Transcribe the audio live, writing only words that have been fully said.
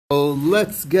So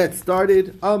let's get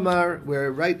started. Amar, we're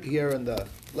right here on the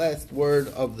last word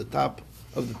of the top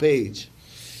of the page.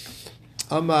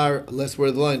 Amar, last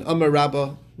word of the line. Amar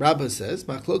Rabba. Rabba says,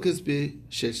 Machlokas bi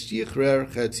sheshyichrer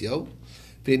chetzio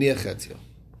v'niach chetzio.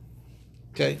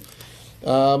 Okay.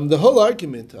 The whole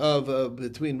argument of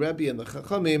between Rabbi and the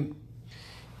Chachamim,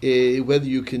 whether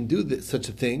you can do such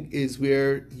a thing, is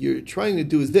where you're trying to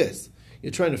do is this.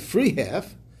 You're trying to free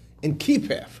half and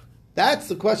keep half. That's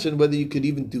the question, whether you could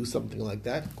even do something like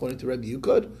that. According to Rebbe, you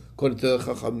could. According to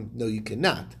Chacham, no, you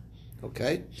cannot.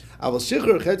 Okay? But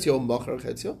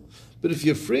if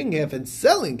you're freeing half and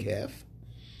selling half,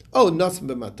 or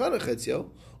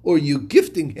you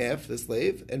gifting half the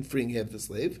slave and freeing half the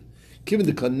slave, given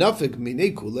the kanafik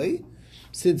minei kulei,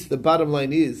 since the bottom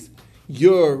line is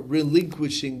you're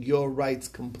relinquishing your rights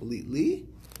completely,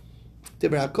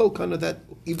 that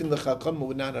even the Chacham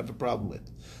would not have a problem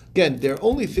with. Again, their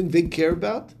only thing they care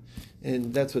about,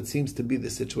 and that's what seems to be the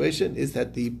situation, is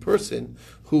that the person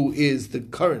who is the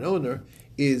current owner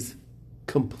is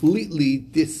completely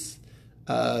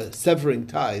severing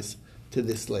ties to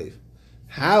this slave.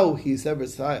 How he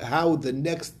severs ties, how the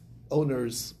next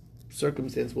owner's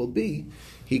circumstance will be,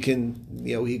 he can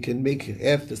make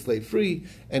half the slave free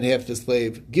and half the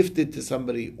slave gifted to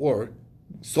somebody or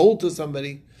sold to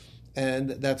somebody,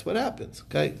 and that's what happens.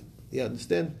 Okay. You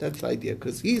understand? That's the idea,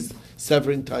 because he's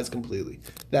severing ties completely.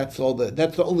 That's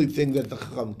the only thing that the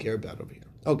Chacham care about over here.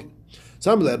 Okay.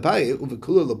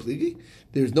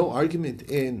 There's no argument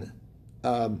in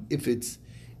if it's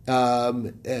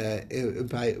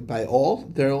by all.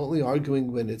 They're only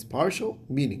arguing when it's partial.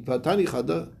 Meaning,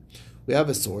 we have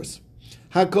a source.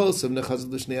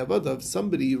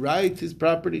 Somebody writes his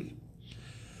property.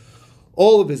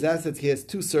 All of his assets, he has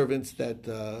two servants that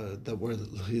were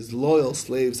his loyal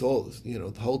slaves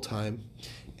the whole time.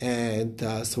 And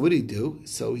so what did he do?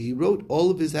 So he wrote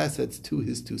all of his assets to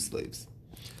his two slaves.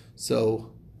 So,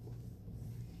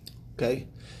 okay.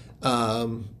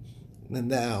 And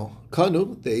now,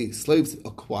 Kanu, the slaves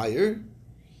acquire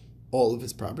all of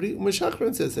his property.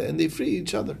 Meshachron says that, and they free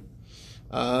each other.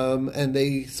 And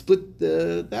they split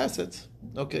the assets.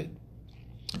 Okay.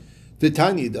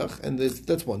 V'tanyidach, and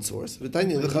that's one source. He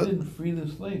didn't free the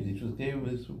slaves; he just gave them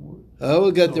his word. Oh,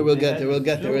 we'll get there. We'll get there.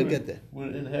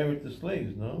 Would inherit the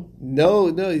slaves, no?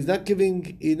 No, he's not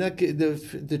giving.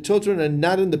 The children are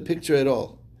not in the picture at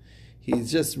all. He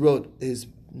just wrote his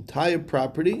entire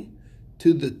property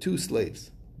to the two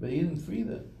slaves. But he didn't free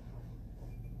them.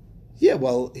 Yeah,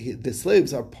 well, the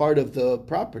slaves are part of the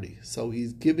property, so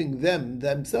he's giving them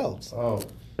themselves. Oh.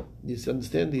 You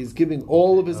understand? He's giving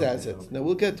all of his assets. Okay. Now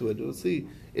we'll get to it. We'll see.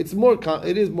 It is more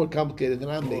complicated than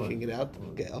I'm making it out.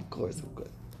 Okay, of course.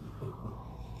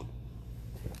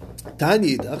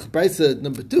 Tanidach, Brisa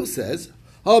number 2 says,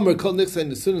 all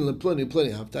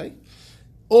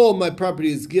my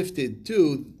property is gifted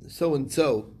to so and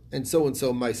so,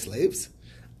 my slaves.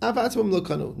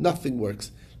 Nothing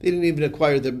works. They didn't even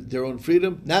acquire their own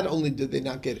freedom. Not only did they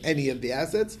not get any of the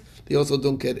assets, they also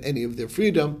don't get any of their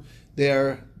freedom.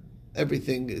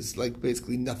 Everything is like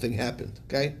basically nothing happened.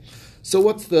 Okay, so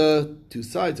what's the two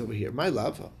sides over here? My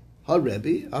love,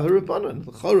 ha-Rebbe, ha-Rabbanan.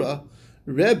 L'chora,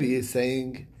 Rebbe is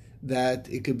saying that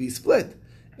it could be split,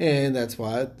 and that's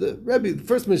why the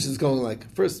first mission is going like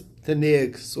first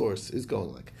Tanaic source is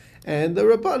going like, and the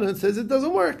Rabbanan says it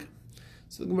doesn't work.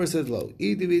 So the Gemara says, "Lo,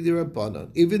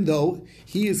 Rabbanan." Even though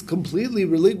he is completely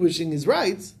relinquishing his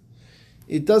rights,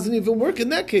 it doesn't even work in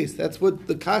that case. That's what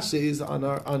the kasha is on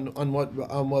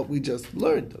what we just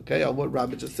learned. Okay, on what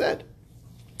Rabbi just said.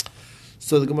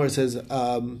 So the Gemara says,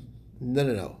 no.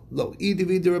 Lo,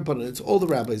 it's all the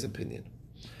rabbi's opinion.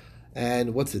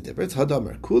 And what's the difference?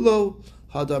 Hadamer kulo,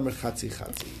 hadamer chatzi.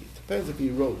 It depends if he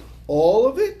wrote all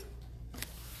of it,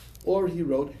 or he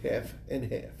wrote half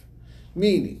and half.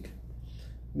 Meaning.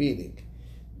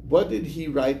 What did he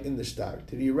write in the shtar?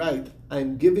 Did he write,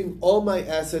 I'm giving all my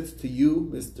assets to you,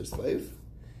 Mr. Slave?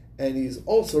 And he's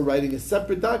also writing a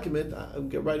separate document,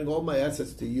 I'm writing all my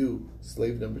assets to you,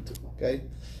 slave number 2. Okay?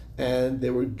 And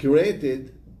they were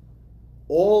granted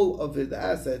all of his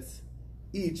assets,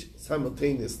 each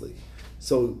simultaneously.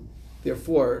 So,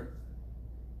 therefore,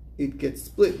 it gets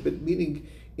split. But meaning,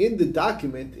 in the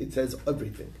document, it says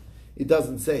everything. It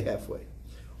doesn't say halfway.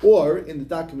 Or, in the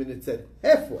document, it said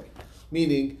halfway.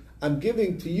 Meaning, I'm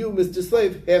giving to you, Mr.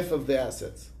 Slave, half of the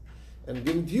assets. And I'm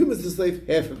giving to you, Mr. Slave,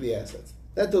 half of the assets.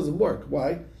 That doesn't work.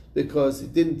 Why? Because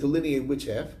it didn't delineate which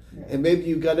half. Yeah. And maybe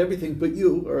you got everything but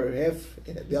you, or half,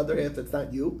 the other half that's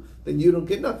not you, then you don't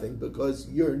get nothing because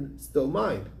you're still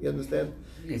mine. You understand?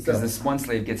 Because this one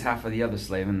slave gets half of the other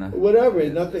slave. And whatever.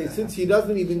 Nothing, since he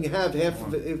doesn't even have half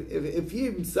of it, if he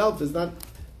himself is not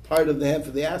part of the half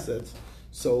of the assets,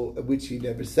 so which he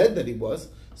never said that he was.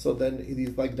 So then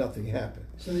he's like nothing happened.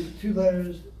 So the two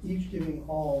letters, each giving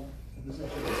all the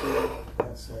possession to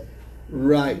that slave.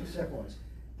 Right. Two separate ones.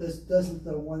 Doesn't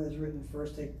the one that's written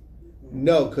first take?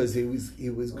 No, because he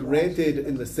was granted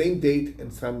in the same date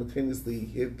and simultaneously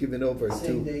given over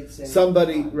Same to date, same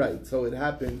somebody. time. Right. So it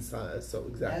happens. So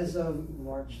exactly. As of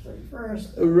March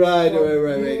 31st. Right.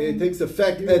 Well, It takes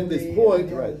effect you at will this be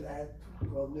point. at Right.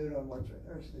 12 noon on March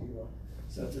 31st. There you go.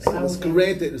 So it's It was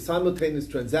granted a simultaneous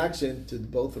transaction to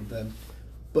both of them,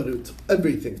 but it's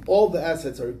everything. All the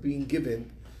assets are being given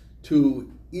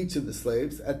to each of the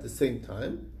slaves at the same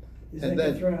time. Isn't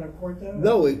it thrown out of court though?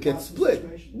 No, it gets Hostage split.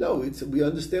 situation? No, we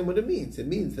understand what it means. It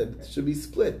means that it should be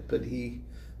split, but he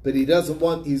doesn't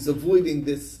want. He's avoiding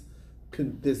this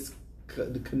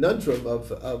conundrum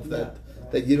of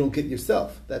that you don't get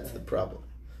yourself. That's the problem.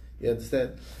 You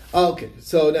understand? Okay,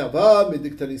 so now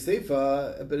midiktani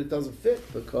seifa, but it doesn't fit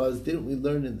because didn't we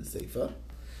learn in the seifa?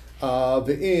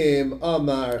 Ve'im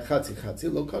amar chatzi chatzi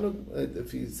lo kanu.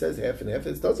 If he says half and half,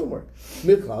 it doesn't work.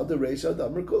 Miklal the reisha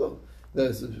damar kulo. The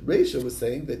reisha was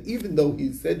saying that even though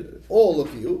he said all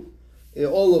of you,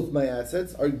 all of my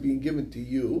assets are being given to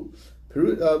you,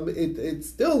 it's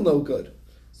still no good.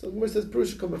 So Gemara says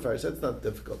Purusha Kamafarish. That's not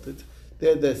difficult. The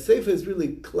seifa is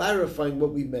really clarifying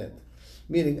what we meant.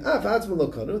 Meaning,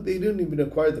 they didn't even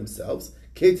acquire themselves.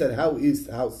 Kate said, how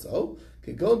so?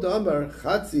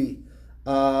 Chatzi.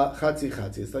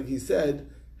 It's like he said,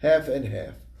 half and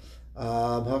half.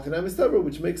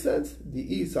 Which makes sense.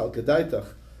 The Isal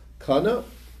Kedaitach Kana,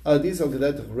 Isal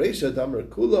Kedaitach Reisha Damar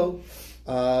Kulo.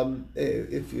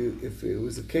 If it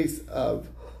was a case of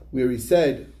where he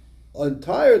said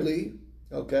entirely,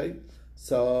 okay,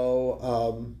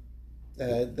 so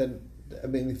then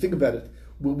think about it.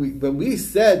 When we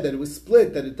said that it was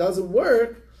split, that it doesn't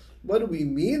work, what do we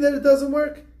mean that it doesn't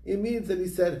work? It means that he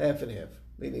said half and half,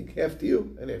 meaning half to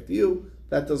you and half to you.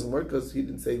 That doesn't work because he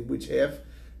didn't say which half,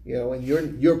 and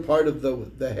you're part of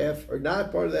the half or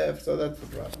not part of the half, so that's the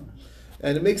problem.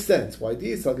 And it makes sense. Why do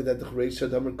you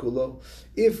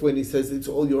if when he says it's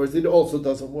all yours, it also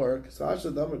doesn't work? So why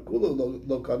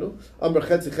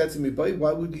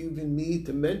would you even need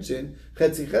to mention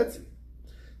chetzi chetzi?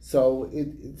 So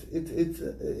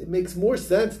it makes more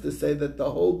sense to say that the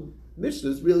whole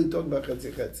Mishnah is really talking about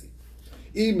chetzi chetzi.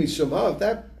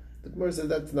 The Gemara says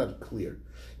that's not clear.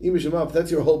 If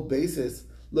that's your whole basis,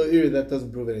 that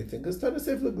doesn't prove anything. Because Tana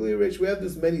Seif L'Gli Reish, we have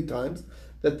this many times,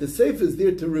 that the Seif is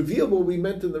there to reveal what we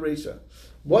meant in the Reisha.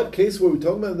 What case were we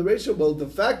talking about in the Reisha? Well, the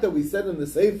fact that we said in the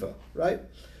Seifa, right?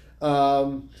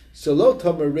 Shalo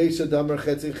Tamar Reisha Damar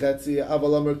Chetzi Chetzi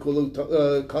Aval Amar Kulu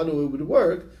Kanu, it would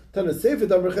work. Tana Sefer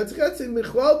Damar Chetzi Chetzi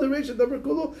Michlal the Reisha Damar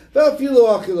Kulu Ve'afilo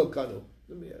Achilo Kanu.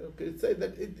 Okay, say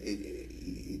that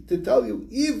to tell you,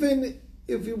 even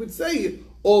if you would say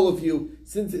all of you,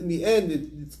 since in the end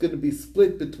it's going to be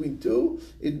split between two,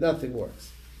 nothing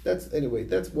works. That's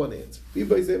one answer.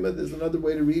 There's another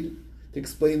way to read it, to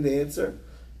explain the answer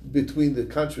between the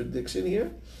contradiction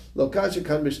here.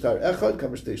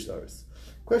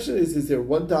 Question is there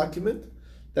one document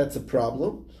that's a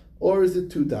problem, or is it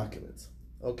two documents?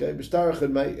 Okay,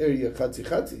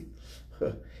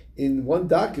 in one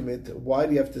document, why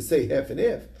do you have to say half and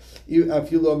half? Even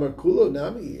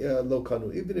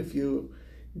if you're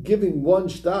giving one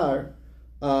star,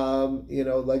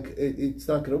 it's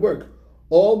not going to work.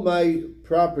 All my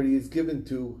property is given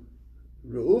to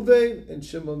Reuven and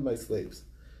Shimon, my slaves.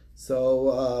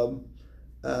 So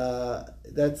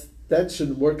that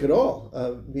shouldn't work at all.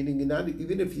 Meaning,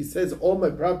 even if he says all my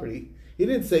property, he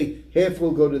didn't say half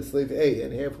will go to slave A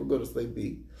and half will go to slave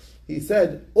B. He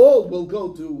said all will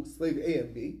go to slave A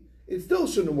and B. It still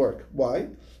shouldn't work. Why?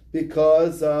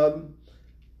 Because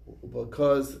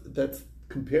that's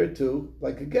compared to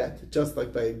like a get, just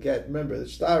like by a get. Remember, the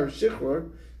shtar shichrur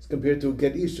is compared to a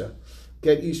get isha.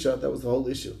 Get isha, that was the whole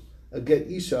issue. A get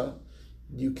isha,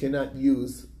 you cannot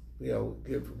use,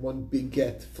 give one big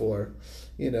get for,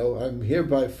 I'm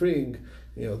hereby freeing,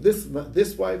 this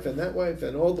wife and that wife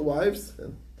and all the wives,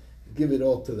 and give it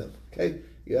all to them. Okay,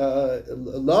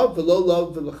 love, v'lo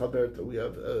love, v'lechaberta. We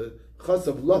have chas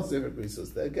of lots of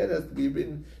resources. That get has to be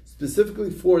written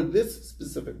specifically for this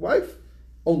specific wife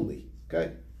only.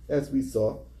 Okay, as we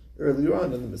saw earlier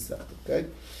on in the Masechet. Okay,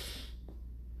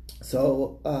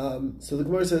 so the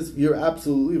Gemara says you're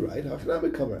absolutely right.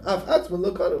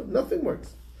 Nothing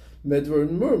works. But when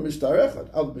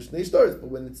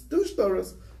it's two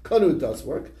shtaros, kanu does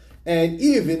work, and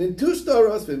even in two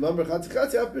shtaros,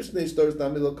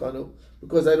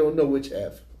 because I don't know which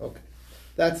half. Okay,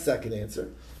 that's second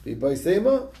answer.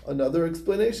 Another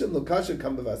explanation.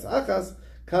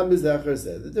 Kam b'zachar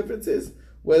said. The difference is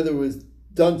whether it was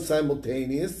done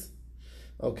simultaneous.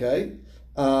 Okay,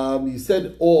 you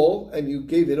said all and you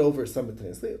gave it over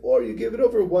simultaneously, or you gave it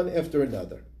over one after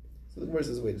another. So the Gemara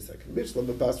says, wait a second.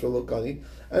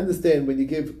 I understand when you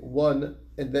give one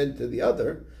and then to the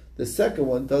other, the second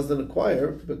one doesn't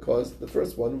acquire because the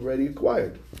first one already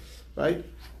acquired. Right?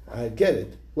 I get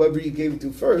it. Whoever you gave it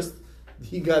to first,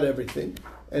 he got everything.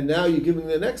 And now you're giving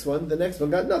the next one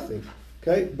got nothing.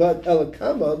 Okay? But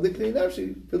Elakama, liknei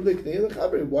nafshi, liknei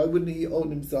l'chavri. Why wouldn't he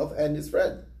own himself and his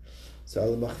friend?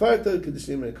 So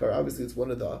obviously it's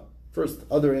one of the first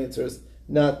other answers.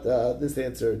 Not this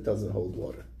answer doesn't hold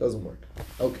water. Doesn't work.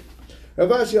 Okay.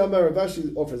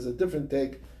 Ravashi offers a different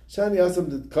take. Shani Asam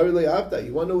the Karile Abda.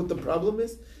 You want to know what the problem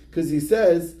is? Because he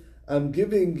says, I'm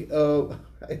giving the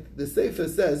Sefer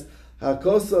says,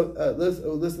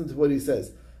 listen to what he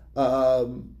says.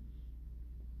 The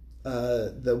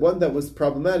one that was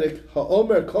problematic,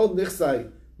 Ha'omer kol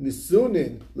nichsai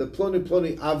nisunin leploni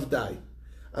ploni avdai.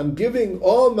 I'm giving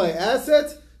all my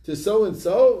assets to so and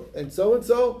so and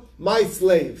so, my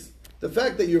slaves. The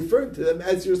fact that you're referring to them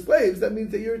as your slaves, that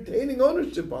means that you're attaining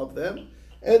ownership of them,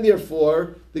 and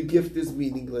therefore the gift is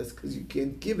meaningless because you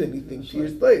can't give anything to your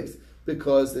slaves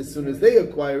because as soon as they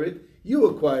acquire it, you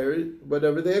acquire it,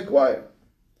 whatever they acquire.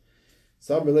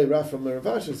 Some relay Rafam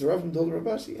Ravashi. So Rafam told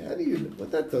Ravashi, how do you know?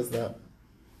 But that does not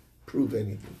prove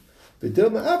anything. He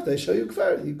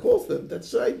calls them. That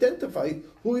should identify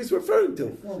who he's referring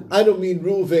to. I don't mean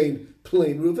Ruvain,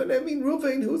 plain Ruvain. I mean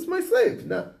Ruvain, who's my slave.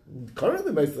 Not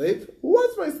currently my slave. Who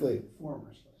was my slave?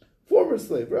 Former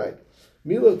slave, right.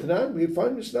 Milo Tanan, we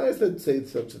find Mishnah that say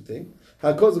such a thing.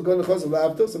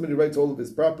 Somebody writes all of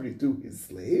his property to his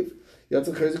slave.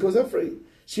 Goes out free.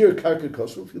 Shir Karka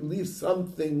Kosher, if he leaves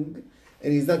something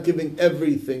and he's not giving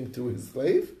everything to his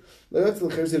slave, that's the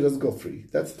doesn't go free.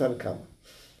 That's Tanakama.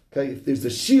 Okay, if there's a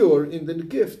shiur in the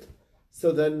gift,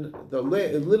 so then the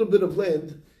land, a little bit of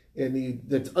land,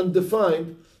 that's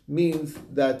undefined, means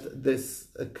that this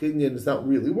opinion is not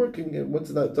really working, and once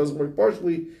it doesn't work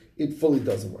partially, it fully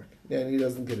doesn't work, and he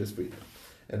doesn't get his freedom.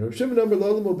 And Rav Shimon Amar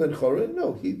Lolamu ben Chorin,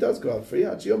 no, he does go out free.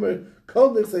 My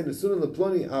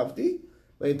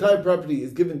entire property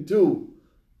is given to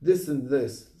this and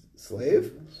this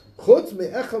slave,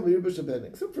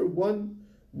 except for one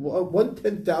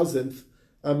 1/10,000th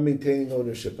I'm maintaining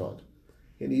ownership on.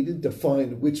 And he didn't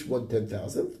define which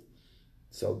 1/10,000th.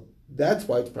 So that's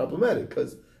why it's problematic,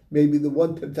 because maybe the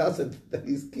 1/10,000th that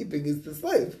he's keeping is the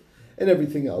slave, and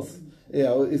everything else,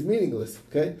 is meaningless.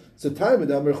 Okay? So time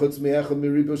that's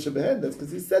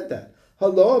because he said that.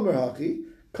 Hello Amar Haki,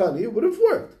 Kani, it would have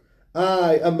worked.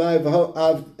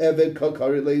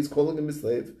 He's calling him a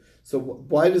slave. So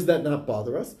why does that not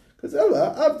bother us? Because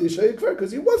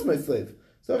he was my slave.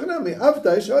 So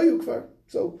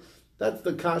that's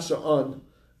the kasha on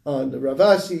the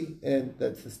Ravashi, and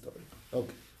that's the story.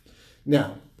 Okay.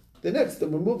 Now, the next,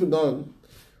 we're moving on.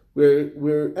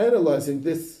 We're analyzing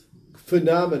this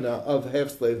phenomena of half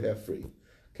slave, half free.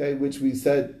 Okay, which we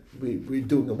said we're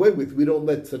doing away with. We don't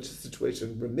let such a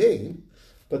situation remain.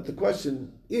 But the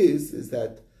question is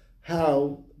that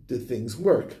how do things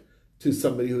work to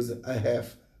somebody who's a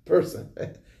half person,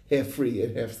 half free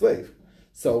and half slave?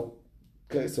 So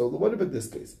what about this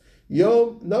case?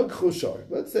 Yom Nag Choshar.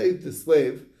 Let's say the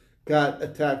slave got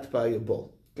attacked by a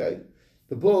bull. Okay,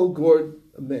 the bull gored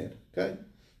a man. Okay,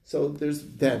 so there's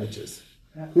damages.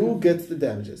 Who gets the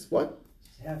damages? What?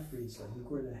 Half-free slave.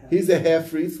 He's a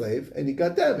half-free slave, and he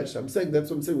got damaged. That's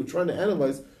what I'm saying. We're trying to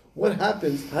analyze what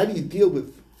happens. How do you deal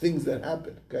with things that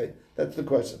happen? Okay, that's the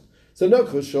question. So Nag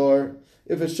Choshar,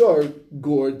 if a shor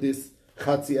gored this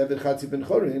Chatzi Eved Chatzi Ben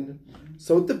Chorin,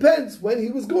 so it depends when he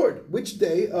was gored. Which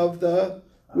day of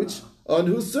on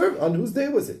whose day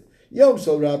was it? Yom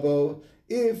Shel Rabo,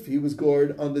 if he was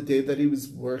gored on the day that he was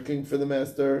working for the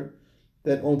master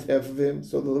that owned half of him,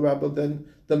 so the Rabbo, then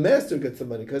the master gets the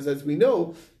money, because as we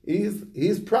know,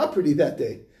 he's property that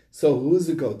day. So who does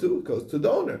it go to? It goes to the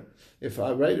owner. It's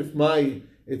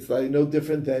like no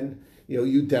different than,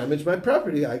 you damage my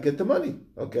property, I get the money.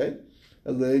 Okay?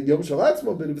 Yom Shel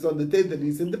Atzmo, but if it's on the day that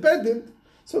he's independent,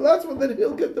 so that's when then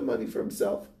he'll get the money for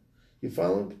himself. You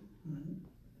following? Mm-hmm.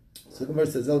 So the Gemara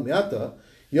says, El Miata,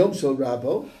 Yom Shel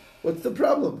Rabo, what's the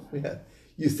problem?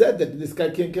 You said that this guy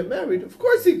can't get married. Of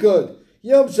course he could.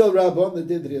 Yom Shel Rabo, on the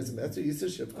day that he has a master, Yisa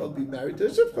Shivcha, be married to a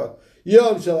Shivcha.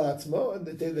 Yom Shel Atzmo, on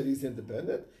the day that he's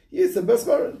independent, Yisa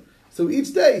Baschorin. So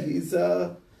each day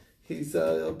he'll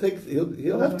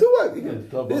have two wives.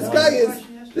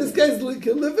 This guy's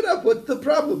can live it up. What's the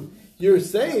problem? You're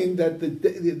saying that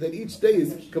that each day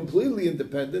is completely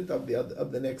independent of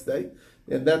the next day.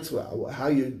 And that's how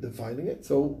you're defining it.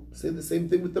 So say the same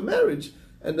thing with the marriage.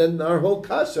 And then our whole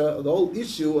kasha, the whole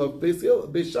issue of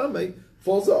Beis Shammai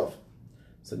falls off.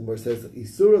 So the Gemara says,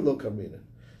 Isura lo kamrina.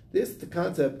 The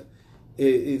concept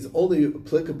is only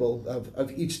applicable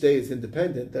of each day is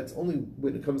independent. That's only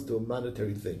when it comes to a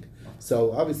monetary thing.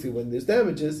 So obviously when there's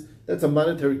damages, that's a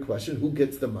monetary question. Who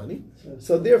gets the money?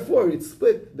 So therefore it's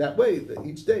split that way, that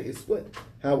each day is split.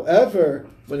 However,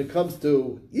 when it comes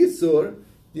to Isur,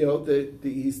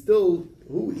 he's still,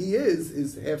 who he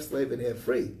is half slave and half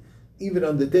free. Even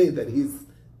on the day that he's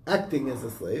acting as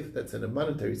a slave, that's in a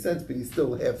monetary sense, but he's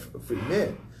still half a free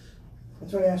man.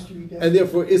 That's what I asked you. And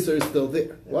therefore Isur is still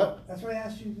there. What? That's what I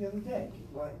asked you the other day.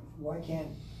 Why can't,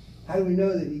 how do we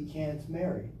know that he can't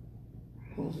marry?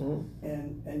 Mm-hmm.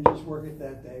 And just work it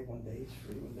that day. One day he's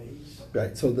free, one day he's...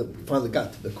 Right, so finally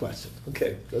got to the question.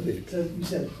 Okay, go there. So you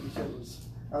said it was,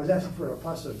 I was asking for a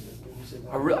pasuk.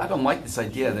 I don't like this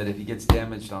idea that if he gets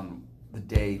damaged on the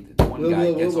day, the one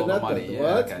guy gets all the money.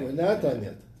 What? Okay. We're not done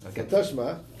yet. Okay.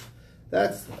 Tashma.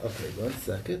 That's okay. 1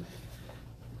 second.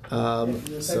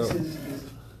 The effect is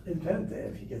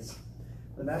independent if he gets,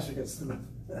 the master gets the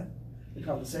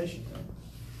compensation.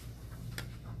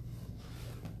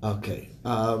 Right? Okay.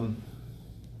 All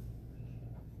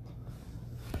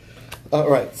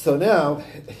right. So now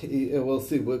we'll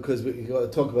see because we're going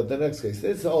to talk about the next case.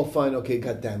 It's all fine. Okay,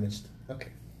 got damaged. Okay.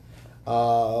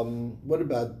 What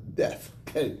about death?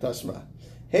 Okay, Tashma.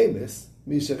 Hamis,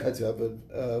 Misha Chatzi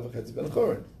Ben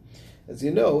Chorin. As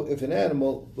you know, if an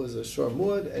animal was a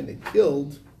shormud and it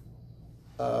killed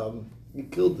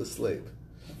the slave.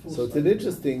 So it's an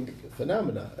interesting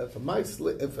phenomena. If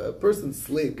a person's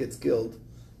slave gets killed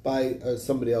by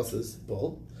somebody else's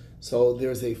bull, so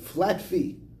there's a flat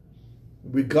fee,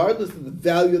 regardless of the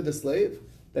value of the slave,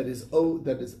 that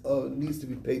needs to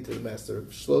be paid to the master of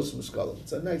shloshim shkalim.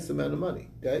 It's a nice amount of money,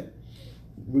 okay?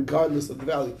 Regardless of the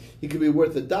value, he could be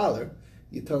worth $1.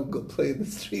 You tell him go play in the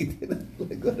street,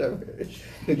 like whatever.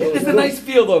 It's a nice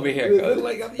field over here.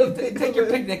 Take your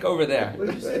picnic over there. What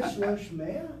did you say? Shlosh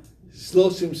mea?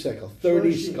 Shloshim shekel,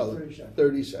 30 shkalim,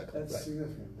 30 shekel. That's right.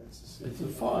 significant. It's a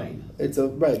fine. It's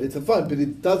a fine, but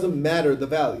it doesn't matter the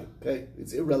value. Okay,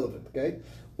 it's irrelevant. Okay,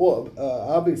 well,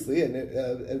 obviously, and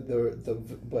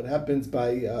what happens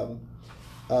by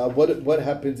what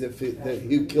happens if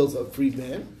he kills a free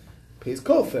man? Pays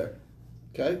kofar.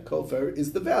 Okay, kofar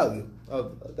is the value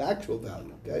of the actual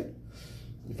value. Okay,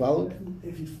 you follow?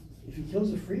 If he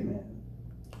kills a free man,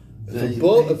 if a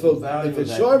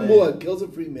sharmua kills a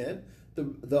free man,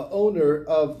 the owner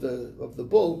of the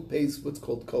bull pays what's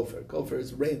called kofar. Kofar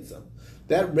is ransom.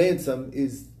 That ransom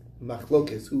is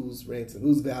machlokes. Whose ransom?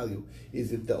 Whose value?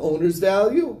 Is it the owner's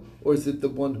value or is it the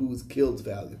one who's killed's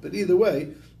value? But either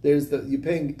way, you're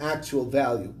paying actual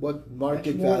value. What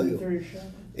market value?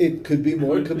 It could be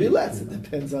more. It could be less. It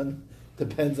depends on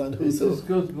who's who. This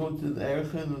goes to the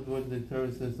erchen, what the Torah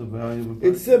says the value of.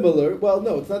 It's similar. Well,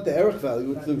 no, it's not the erech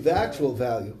value. It's the actual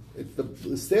value. It's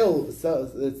the sale. It's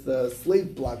the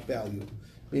slave block value,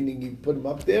 meaning you put him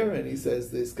up there, and he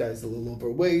says this guy's a little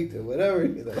overweight or whatever.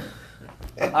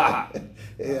 Yeah,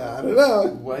 I don't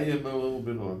know. Weigh him a little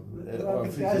bit, or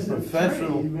if he's a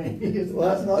professional. A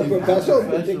professional,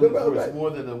 it's more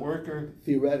than a worker.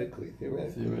 Theoretically.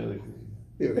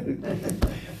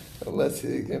 Unless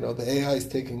the AI is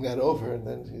taking that over, and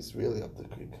then he's really up the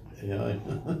creek. Yeah.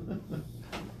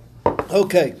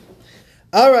 Okay,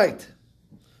 all right.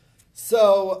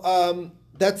 So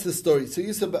that's the story. So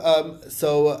Yusuf,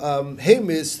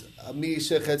 Hamish mi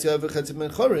shechatzi v'chatzi ben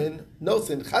chorin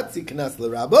nosin chatzi knas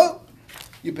l'rabo.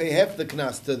 You pay half the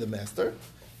knas to the master,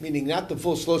 meaning not the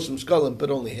full shloshim shkalim,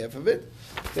 but only half of it.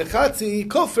 V'chatzi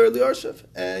kofer li'orshav,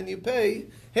 and you pay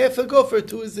half a gopher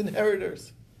to his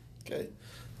inheritors. Okay,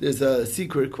 there's a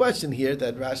secret question here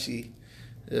that Rashi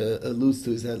alludes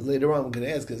to. Is that later on I'm going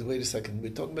to ask? Because wait a second,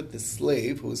 we're talking about the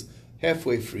slave who's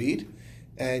halfway freed,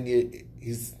 and he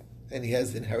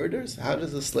has inheritors. How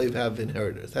does a slave have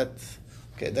inheritors? That's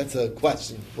a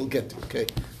question we'll get to. Okay,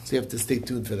 so you have to stay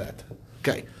tuned for that.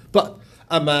 Okay, but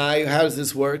Amai, how does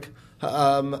this work?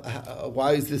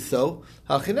 Why is this so?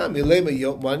 Why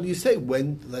don't you say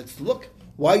when? Let's look.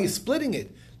 Why are you splitting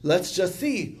it? Let's just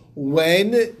see.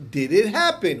 When did it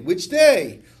happen? Which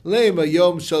day? Lema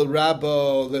yom shel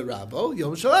rabo lerabo,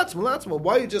 yom shel atzmo.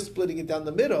 Why are you just splitting it down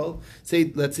the middle? Say,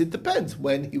 it depends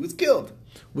when he was killed.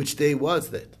 Which day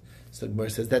was that? So the Gemara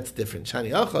says that's different.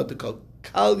 Shani achad to call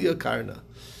kalya karna.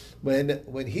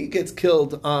 When he gets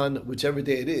killed on whichever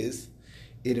day it is,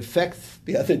 it affects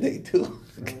the other day too.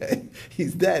 Okay,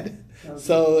 he's dead.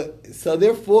 So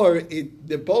therefore,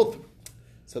 they're both.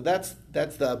 So that's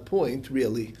the point,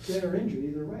 really. Death or injury,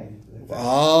 either way.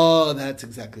 Oh, that's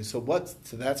exactly. So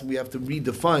that's we have to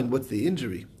redefine what's the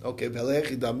injury. Okay,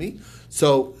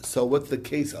 so what's the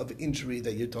case of injury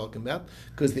that you're talking about?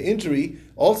 Because the injury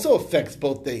also affects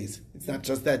both days. It's not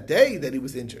just that day that he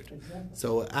was injured. Exactly.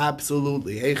 So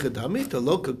absolutely.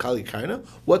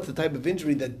 What's the type of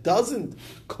injury that doesn't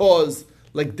cause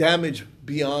like damage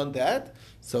beyond that?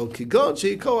 So kigon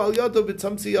sheiko al yado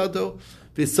b'tzamsi yado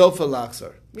v'sofa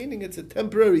laksar, meaning it's a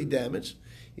temporary damage.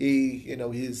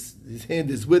 His hand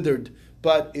is withered,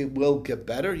 but it will get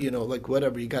better. Like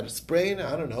whatever, you got a sprain,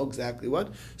 I don't know exactly what.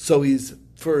 So he's,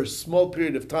 for a small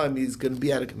period of time, he's going to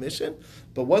be out of commission.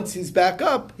 But once he's back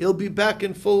up, he'll be back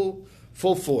in full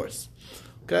force.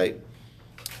 Okay?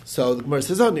 So the Gemara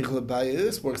says,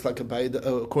 this works like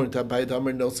according to Abayid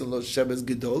Amar Nosan Lo Sheves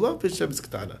Gedola v'Sheves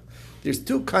Ketana. There's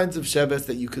two kinds of Sheves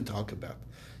that you could talk about.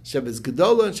 Sheves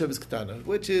Gedola and Sheves Ketana,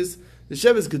 which is, the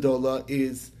Sheves Gedola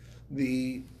is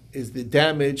the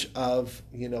damage of,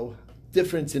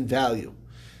 difference in value.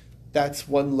 That's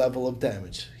one level of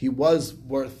damage. He was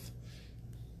worth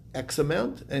X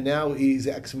amount, and now he's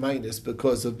X minus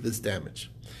because of this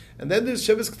damage. And then there's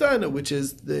Sheves Ketana, which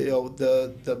is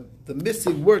the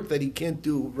missing work that he can't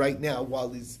do right now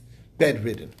while he's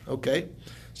bedridden. Okay?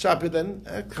 Shaper then,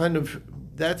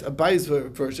 that's a Abaye's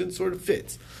version, sort of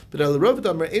fits. But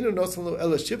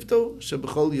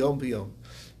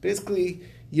basically,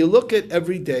 you look at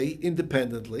every day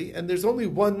independently, and there's only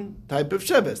one type of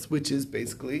sheves, which is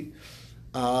basically,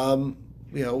 what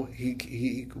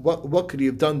could he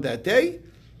have done that day?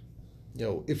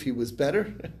 If he was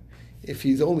better, if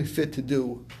he's only fit to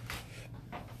do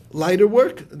lighter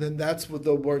work, then that's what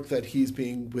the work that he's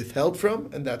being withheld from,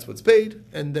 and that's what's paid,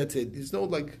 and that's it. There's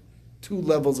no two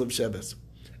levels of sheves.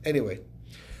 Anyway,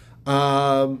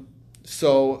 so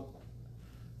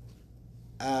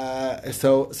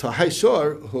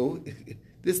Haishor, who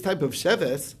this type of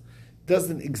sheves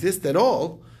doesn't exist at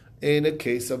all in a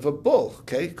case of a bull,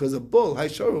 okay? Because a bull,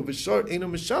 Haishor, v'shor eno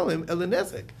mishalim el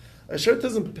nezek. A short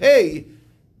doesn't pay,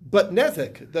 but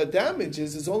nezek, the damage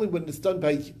is only when it's done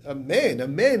by a man. A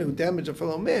man who damaged a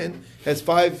fellow man has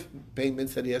 5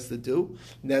 payments that he has to do: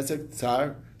 nezek,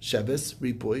 tsar, sheves,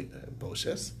 ripoy,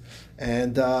 boshes.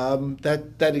 And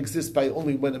that exists by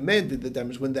only when a man did the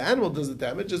damage. When the animal does the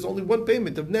damage, there's only one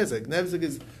payment of nezek. Nezek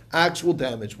is actual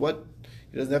damage. He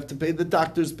doesn't have to pay the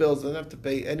doctor's bills, doesn't have to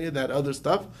pay any of that other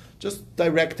stuff, just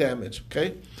direct damage.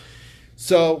 Okay?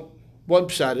 So, one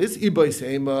pshat is, Iboy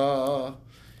Seima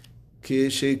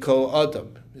Kishiko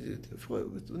Adam. It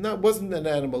wasn't an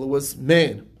animal, it was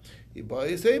man.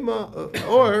 Iboy Seima,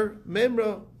 or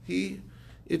Memra,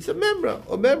 it's a memra,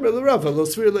 or memra l'Rava, lo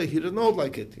svirle, he doesn't hold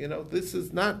like it. This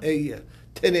is not a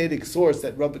tenetic source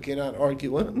that Rava cannot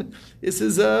argue on. This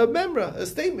is a memra, a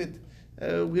statement.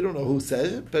 We don't know who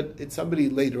says it, but it's somebody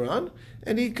later on,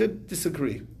 and he could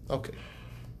disagree. Okay.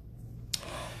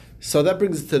 So that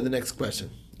brings us to the next question.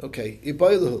 Okay,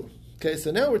 ibayluhu. Okay,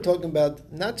 so now we're talking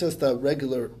about not just a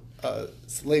regular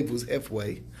slave who's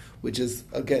halfway, which is,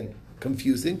 again,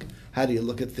 confusing. How do you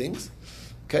look at things?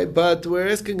 Okay, but we're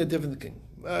asking a different thing.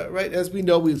 Right, as we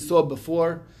know, we saw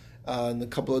before, in a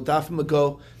couple of dafim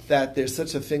ago, that there's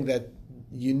such a thing that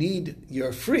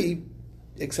you're free,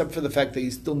 except for the fact that you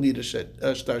still need a shtar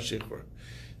shichur,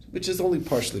 which is only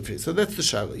partially free. So that's the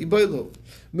shala. Ibaylo,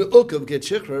 me'ukav get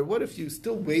shichur. What if you're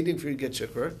still waiting for you to get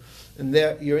shichur, and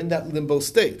you're in that limbo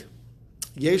state?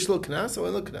 Yesh lo knas or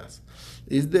lo knas?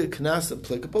 Is the knas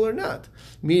applicable or not?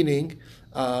 Meaning,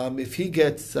 if he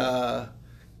gets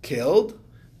killed,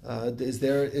 is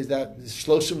that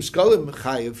shloshim shkalim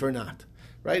chayiv or not?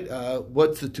 Right?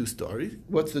 What's the two stories?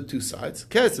 What's the two sides?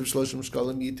 Kesev shloshim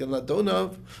shkalim yitin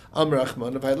ladonav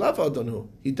amrachman of haylav adonu.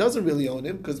 He doesn't really own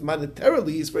him because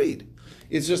monetarily he's freed.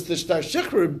 It's just the shtar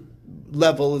shikhr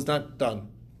level is not done.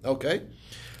 Okay.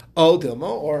 Odilma,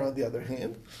 or on the other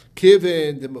hand,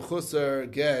 kivin the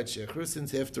mechusar get shikhr,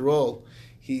 since after all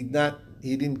he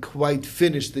didn't quite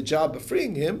finish the job of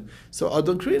freeing him, so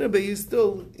Adon Krina, but he's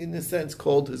still, in a sense,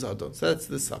 called his Adon. So that's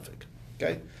the suffix.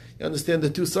 Okay? You understand the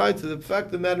two sides? So the fact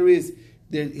of the matter is,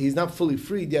 he's not fully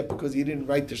freed yet because he didn't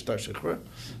write the Shtar Shechra.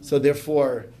 So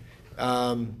therefore,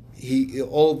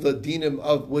 all the dinim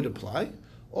of would apply,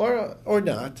 or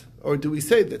not. Or do we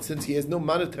say that since he has no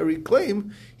monetary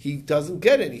claim, he doesn't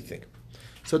get anything?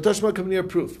 So Tashma Kamnir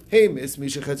proof. Hey, Miss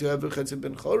Misha Chetzi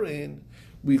ben Chorin.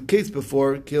 We case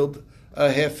before killed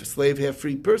a half slave, half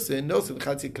free person. No, so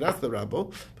Chatzi Knas the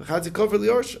Rabbo, but Chatzi Kover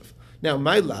Liorshav. Now,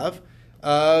 my love,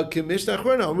 Kimish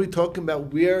Nachrona, are we talking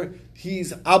about where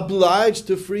he's obliged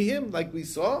to free him, like we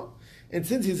saw? And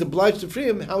since he's obliged to free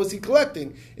him, how is he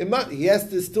collecting? He has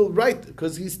to still write,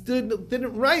 because he still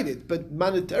didn't write it, but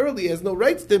monetarily he has no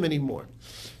rights to him anymore.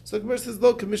 So the Gemara says,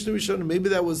 look, Commissioner Rishon, maybe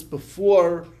that was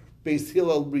before Beis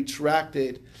Hillel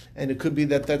retracted, and it could be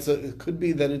that it's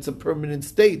a permanent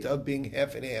state of being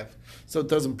half and half. So it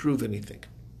doesn't prove anything.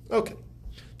 Okay.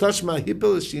 Tashma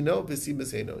hipel shino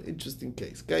v'simeseno. Interesting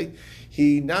case. Okay,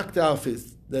 he knocked off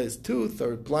his tooth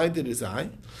or blinded his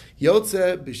eye.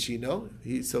 Yotze b'shino.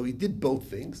 So he did both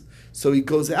things. So he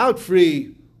goes out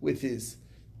free with his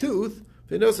tooth,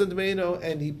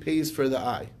 and he pays for the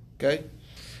eye. Okay.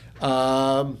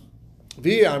 Knas.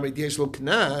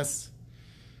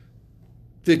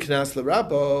 V'knas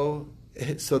l'rabo.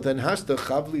 So then hashta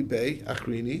chavli bei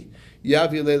achrini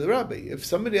yavi l'rabbi. If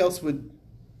somebody else would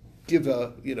give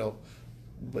would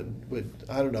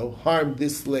harm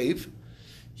this slave,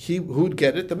 who'd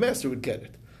get it? The master would get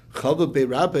it. Chalva bei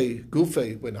rabbi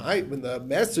gufe. When the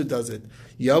master does it,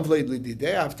 yavle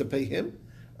lididei, I have to pay him.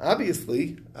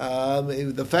 Obviously,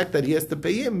 the fact that he has to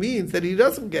pay him means that he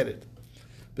doesn't get it,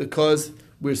 because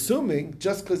we're assuming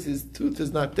just because his tooth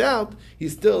is knocked out, he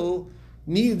still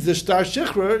needs the shtar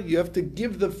shichra. You have to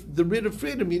give the writ of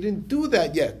freedom. He didn't do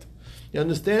that yet. You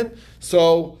understand?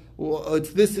 So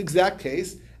it's this exact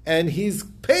case, and he's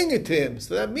paying it to him.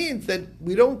 So that means that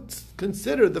we don't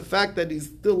consider the fact that he's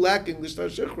still lacking the shtar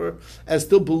shichra as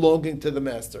still belonging to the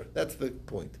master. That's the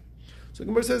point. So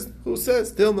Gemara says, who says?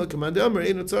 Still no commander Amar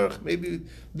Eino Tzarech. Maybe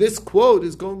this quote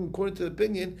is going according to the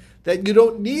opinion that you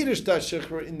don't need a shtar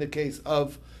shichra in the case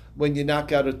of when you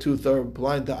knock out a tooth or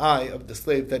blind the eye of the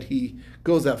slave, that he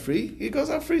goes out free. He goes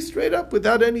out free straight up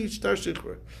without any shtar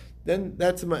shichra. Then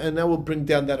and that will bring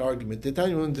down that argument. In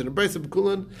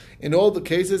all the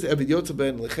cases,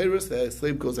 the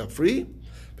slave goes out free.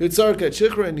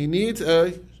 And he needs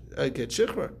a get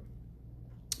shikra.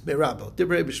 Merabo,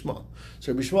 Divrei Bishmal.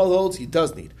 So Bishmal holds he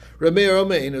does need. Rabbi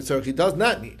Omer Eino Tzarech, he does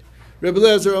not need. Rabbi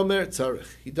Lezer Omer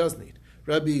Tzarech, he does need.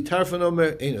 Rabbi Tarfon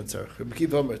Omer Eino Tzarech. Rabbi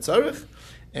Kiva Omer Tzarech.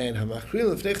 And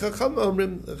Hamachrin Lefnei Chacham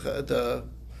Omrim,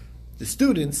 the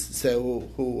students say,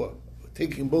 who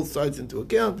taking both sides into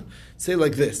account, say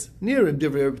like this: Nirim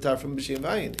Divrei Rabbi Tarfon B'Shem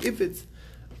Vayin. If it's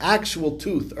actual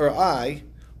tooth or eye,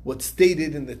 what's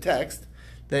stated in the text,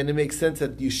 then it makes sense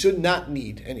that you should not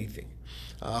need anything.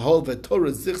 The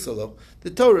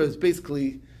Torah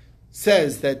basically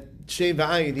says that Shem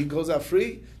V'ayin, he goes out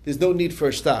free, there's no need for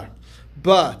a shtar.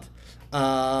 But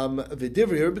but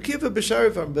if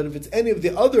it's any of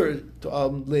the other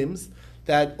limbs,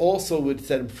 that also would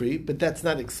set him free, but that's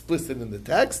not explicit in the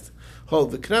text.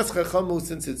 The Knas Chachamu,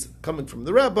 since it's coming from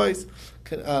the rabbis,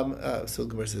 so the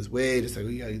Gemara says, wait a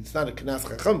second, it's not a Knas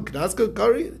Chacham, Knas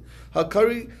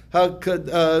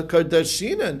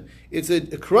Kardashinan. It's a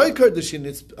Kroy Kardashin.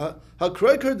 It's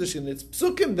Kroy Kardashin. It's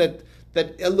psukim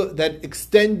that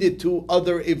extend it to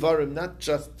other ivarim, not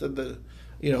just to the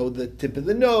tip of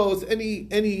the nose.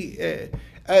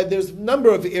 There's a number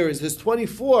of areas. There's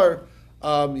 24.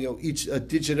 Each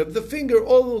digit of the finger.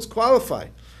 All those qualify.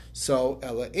 So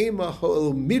Ela Ema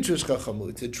Ho Midrash Chachamu.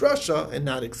 It's a drasha and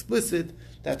not explicit.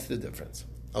 That's the difference.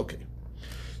 Okay.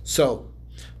 So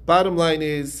bottom line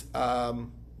is,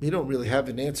 we don't really have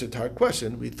an answer to our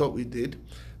question. We thought we did,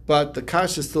 but the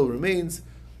kasha still remains: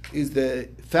 is the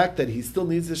fact that he still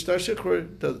needs the shtar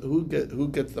shichur. Who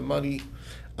gets the money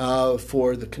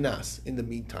for the knas in the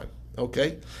meantime?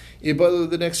 Okay.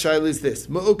 The next shaila is this: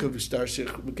 Ma'okav shtar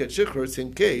shichur.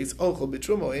 Same case. Ochel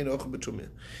b'truma ain't ochel b'truma.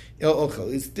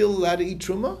 Ochel is still allowed to eat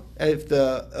truma if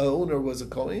the owner was a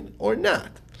kohen or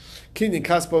not. Kinyan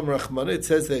Kaspo Rachmana, it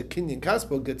says that Kinyan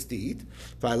Kaspo gets to eat.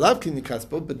 I love Kinyan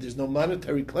Kaspo, but there's no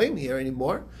monetary claim here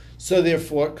anymore. So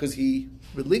therefore, because he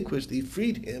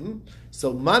freed him,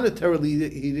 so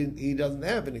monetarily he doesn't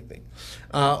have anything.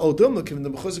 The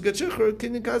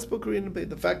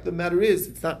fact of the matter is,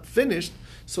 it's not finished,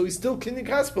 so he's still Kinyan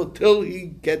Kaspo till he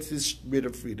gets his writ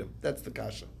of freedom. That's the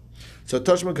kasha. So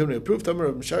Toshma can approve Tamar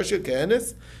of Mishashia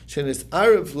Kehenes, Shenis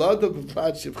Arav Lado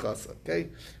B'Vad Shivchasa. Okay?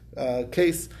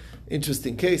 Case.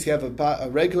 Interesting case. You have a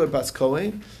regular bas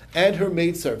kohen and her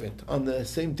maidservant on the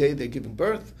same day they're giving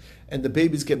birth, and the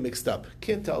babies get mixed up.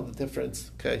 Can't tell the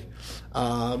difference. Okay,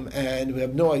 and we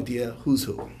have no idea who's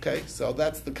who. Okay, so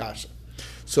that's the kasha.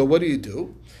 So what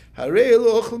do?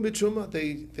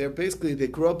 They're basically, they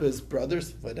grew up as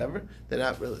brothers, whatever. They're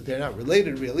not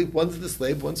related really. One's the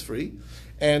slave, one's free,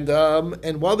 and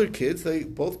while they're kids, they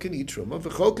both can eat truma.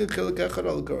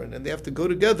 And they have to go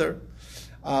together.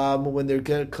 When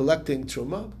they're collecting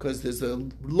truma, because there's a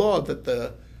law that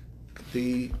an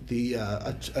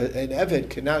eved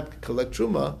cannot collect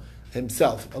truma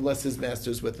himself unless his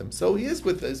master's with him. So he is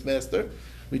with his master.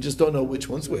 We just don't know which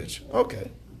one's which.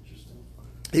 Okay.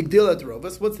 Higdil at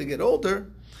Rovas, once they get older,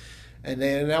 and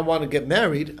they now want to get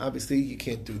married, obviously you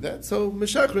can't do that. So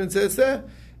Meshachrin says,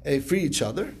 free each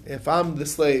other. If I'm the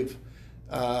slave,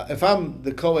 if I'm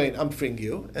the Kohen, I'm freeing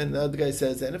you. And the other guy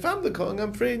says, and if I'm the Kohen,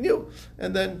 I'm freeing you.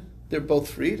 And then they're both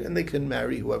freed, and they can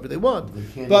marry whoever they want.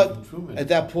 But at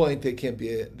that point, they can't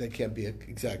eat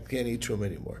truma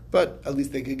anymore. But at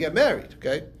least they could get married.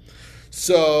 Okay,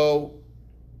 so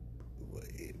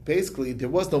basically, there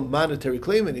was no monetary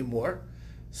claim anymore.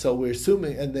 So we're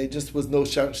assuming, and there just was no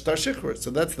star shikhr. So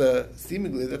that's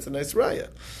seemingly that's a nice raya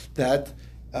that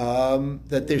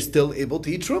they're still able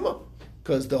to eat truma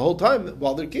because the whole time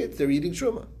while they're kids, they're eating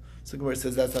truma. So Gemara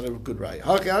says that's not a good raya.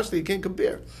 Actually, you can't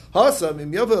compare. Hasam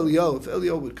im Yavo Eliyahu, if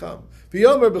Eliyahu would come,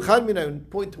 v'yomer b'chad min, I would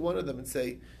point to one of them and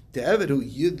say, to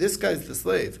Eved, this guy's the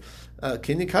slave,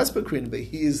 kinyan kaspa krin, but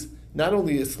he is not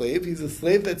only a slave, he's a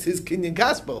slave that's his kinyan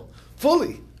kaspo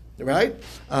fully, right?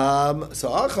 So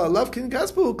Acha love kinyan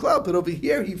kaspo uklal, but over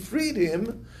here he freed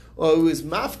him, or he was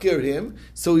mafker him,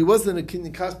 so he wasn't a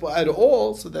kinyan kaspo at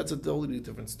all. So that's a totally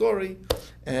different story,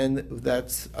 and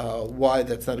that's why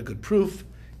that's not a good proof.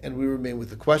 And we remain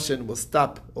with the question. We'll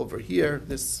stop over here.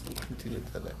 This will continue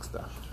to the next stop.